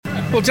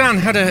Well, Dan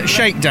had a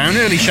shakedown,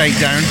 early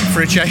shakedown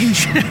for a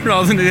change,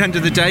 rather than at the end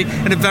of the day,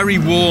 in a very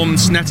warm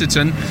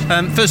Snetterton.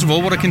 First of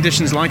all, what are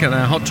conditions like out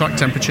there? Hot track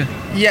temperature?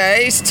 Yeah,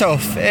 it's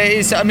tough. It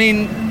is. I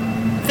mean,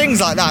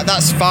 things like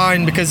that's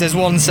fine because there's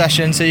one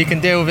session, so you can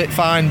deal with it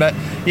fine. But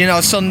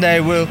Sunday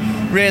we'll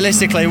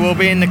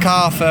be in the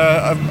car for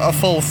a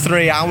full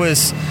 3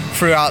 hours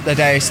throughout the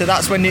day. So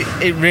that's when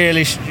you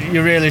really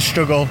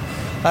struggle.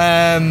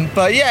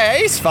 But yeah,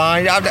 it's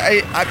fine.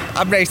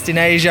 I've raced in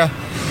Asia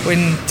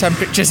when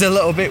temperature's a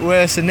little bit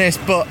worse than this,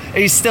 but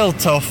it's still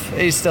tough.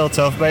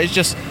 But it's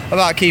just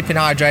about keeping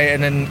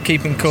hydrated and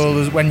keeping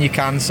cool when you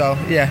can. So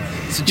yeah,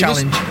 it's a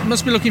challenge. You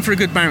must be looking for a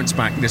good bounce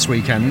back this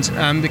weekend,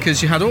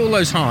 because you had all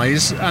those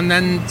highs and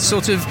then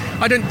sort of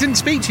didn't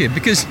speak to you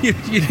because you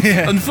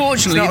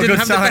unfortunately you didn't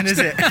have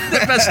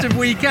the best of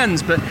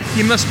weekends. But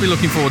you must be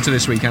looking forward to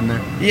this weekend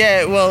now.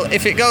 Yeah, well,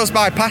 if it goes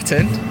by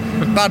pattern,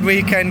 bad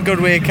weekend, good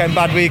weekend,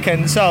 bad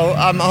weekend. So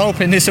I'm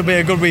hoping this will be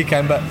a good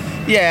weekend. But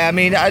yeah, I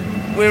mean,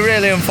 we're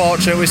really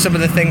unfortunate with some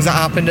of the things that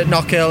happened at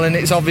Knockhill, and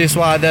it's obvious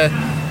why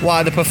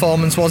the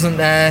performance wasn't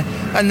there.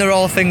 And they're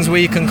all things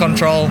we can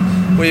control.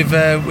 We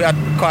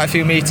had quite a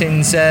few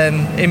meetings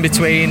in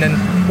between,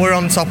 and we're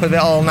on top of it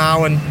all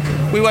now. And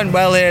we went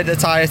well here at the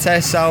tyre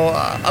test, so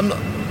I'm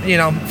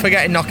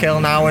forgetting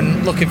Knockhill now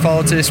and looking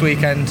forward to this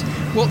weekend.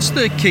 What's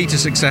the key to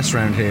success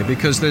around here?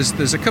 Because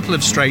there's a couple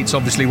of straights,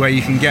 obviously, where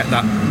you can get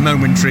that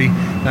momentary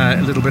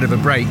little bit of a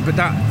break, but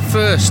that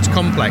first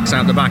complex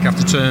out the back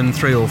after turn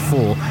 3 or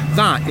 4,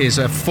 that is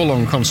a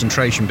full-on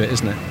concentration bit,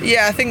 isn't it?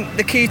 Yeah, I think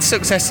the key to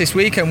success this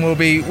weekend will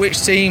be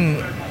which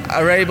team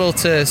are able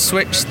to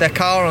switch their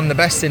car on the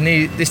best in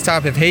this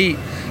type of heat.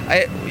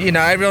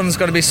 Everyone's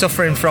going to be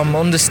suffering from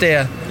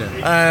understeer,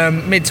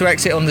 mid to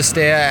exit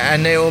understeer,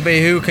 and it will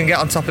be who can get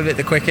on top of it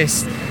the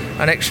quickest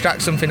and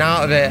extract something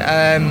out of it.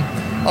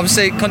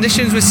 Obviously,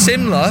 conditions were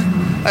similar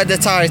at the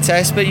tyre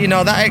test, but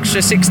that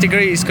extra 6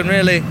 degrees can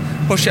really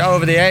push it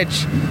over the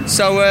edge.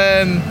 So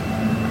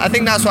I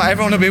think that's what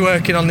everyone will be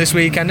working on this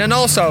weekend. And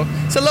also,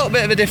 it's a little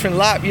bit of a different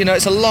lap.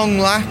 It's a long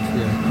lap.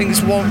 Yeah. I think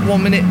it's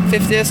 1 minute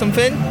 50 or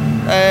something.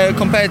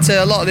 Compared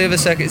to a lot of the other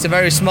circuits, are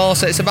very small,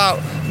 so it's about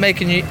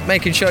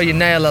making sure you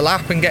nail a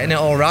lap and getting it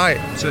all right.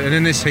 So, and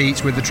in this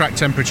heat, with the track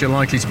temperature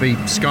likely to be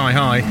sky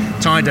high,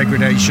 tyre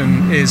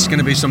degradation is going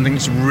to be something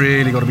that's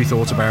really got to be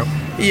thought about.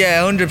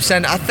 Yeah,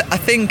 100%. I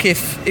think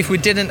if we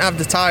didn't have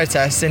the tyre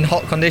test in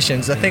hot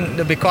conditions, I think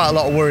there'd be quite a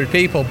lot of worried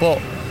people. But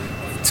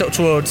touch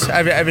wood,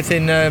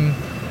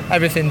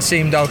 everything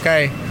seemed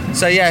okay.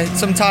 So yeah,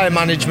 some tyre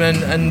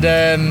management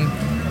and.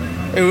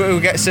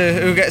 Who gets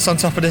on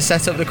top of the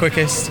setup the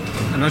quickest.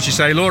 And as you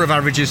say, law of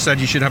averages said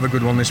you should have a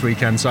good one this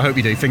weekend, so I hope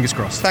you do. Fingers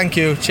crossed. Thank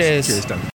you. Cheers. Cheers, Dan.